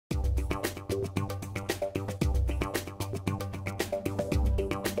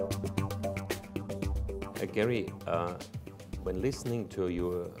Gary, when listening to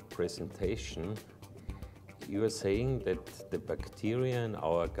your presentation, you are saying that the bacteria in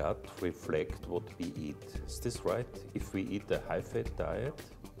our gut reflect what we eat. Is this right? If we eat a high-fat diet,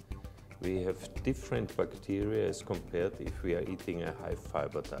 we have different bacteria as compared if we are eating a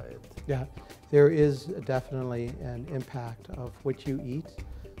high-fiber diet. Yeah, there is definitely an impact of what you eat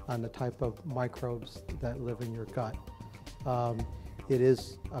on the type of microbes that live in your gut. It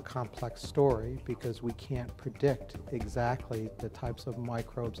is a complex story because we can't predict exactly the types of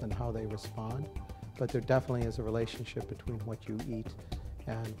microbes and how they respond, but there definitely is a relationship between what you eat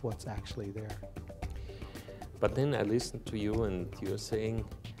and what's actually there. But then I listened to you and you're saying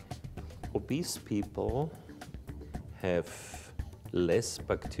obese people have less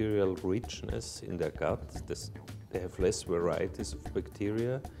bacterial richness in their gut. They have less varieties of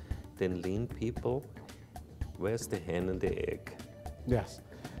bacteria than lean people. Where's the hen and the egg? Yes,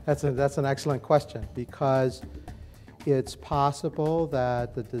 that's an excellent question, because it's possible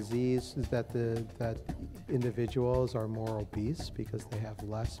that the disease is that individuals are more obese because they have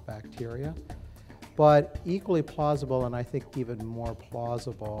less bacteria. But equally plausible, and I think even more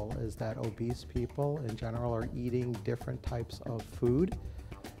plausible, is that obese people in general are eating different types of food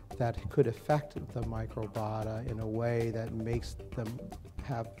that could affect the microbiota in a way that makes them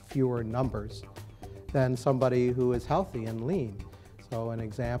have fewer numbers than somebody who is healthy and lean. So an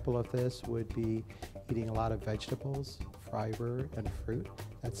example of this would be eating a lot of vegetables, fiber, and fruit.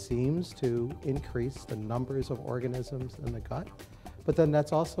 That seems to increase the numbers of organisms in the gut, but then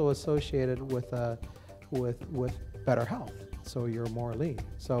that's also associated with better health, so you're more lean.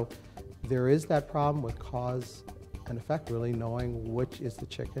 So there is that problem with cause and effect, really knowing which is the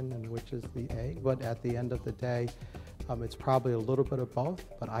chicken and which is the egg, but at the end of the day, it's probably a little bit of both,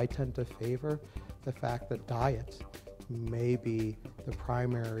 but I tend to favor the fact that diet may be the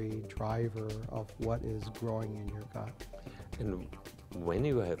primary driver of what is growing in your gut. And when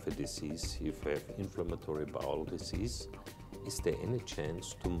you have a disease, if you have inflammatory bowel disease, is there any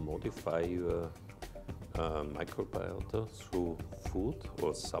chance to modify your microbiota through food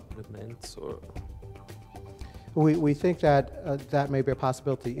or supplements? Or we think that that may be a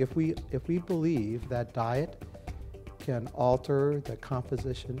possibility. If we believe that diet can alter the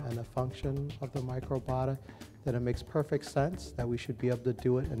composition and the function of the microbiota, then it makes perfect sense that we should be able to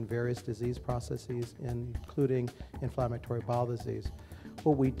do it in various disease processes, including inflammatory bowel disease.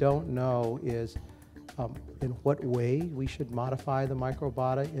 What we don't know is in what way we should modify the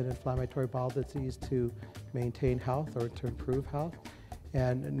microbiota in inflammatory bowel disease to maintain health or to improve health,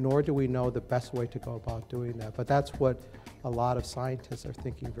 and nor do we know the best way to go about doing that. But that's what a lot of scientists are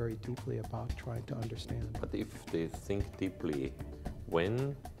thinking very deeply about, trying to understand. But if they think deeply,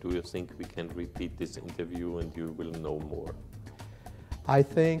 when do you think we can repeat this interview and you will know more? I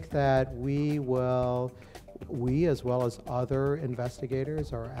think that we as well as other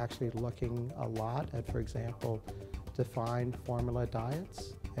investigators are actually looking a lot at, for example, defined formula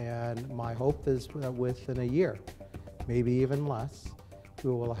diets. And my hope is that within a year, maybe even less, we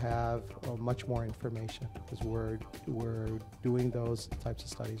will have much more information, because we're doing those types of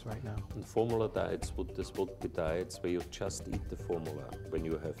studies right now. And formula diets, would be diets where you just eat the formula when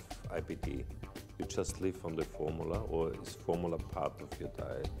you have IBD? You just live on the formula, or is formula part of your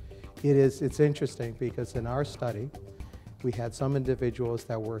diet? It's interesting, because in our study, we had some individuals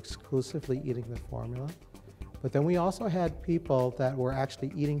that were exclusively eating the formula, but then we also had people that were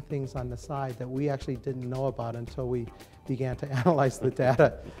actually eating things on the side that we actually didn't know about until we began to analyze the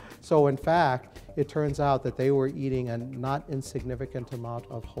data. So in fact, it turns out that they were eating a not insignificant amount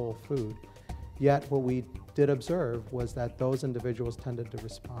of whole food. Yet what we did observe was that those individuals tended to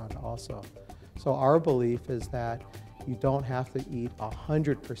respond also. So our belief is that you don't have to eat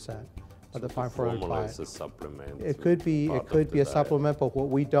 100% of the fine formula diet. Is a supplement. It could be a supplement, but what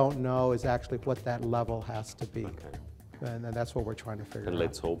we don't know is actually what that level has to be. Okay. And that's what we're trying to figure out. And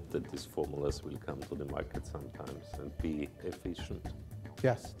let's hope that these formulas will come to the market sometimes and be efficient.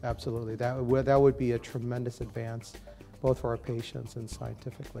 Yes, absolutely. That would be a tremendous advance, both for our patients and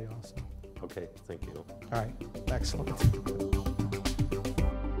scientifically also. Okay, thank you. All right, excellent.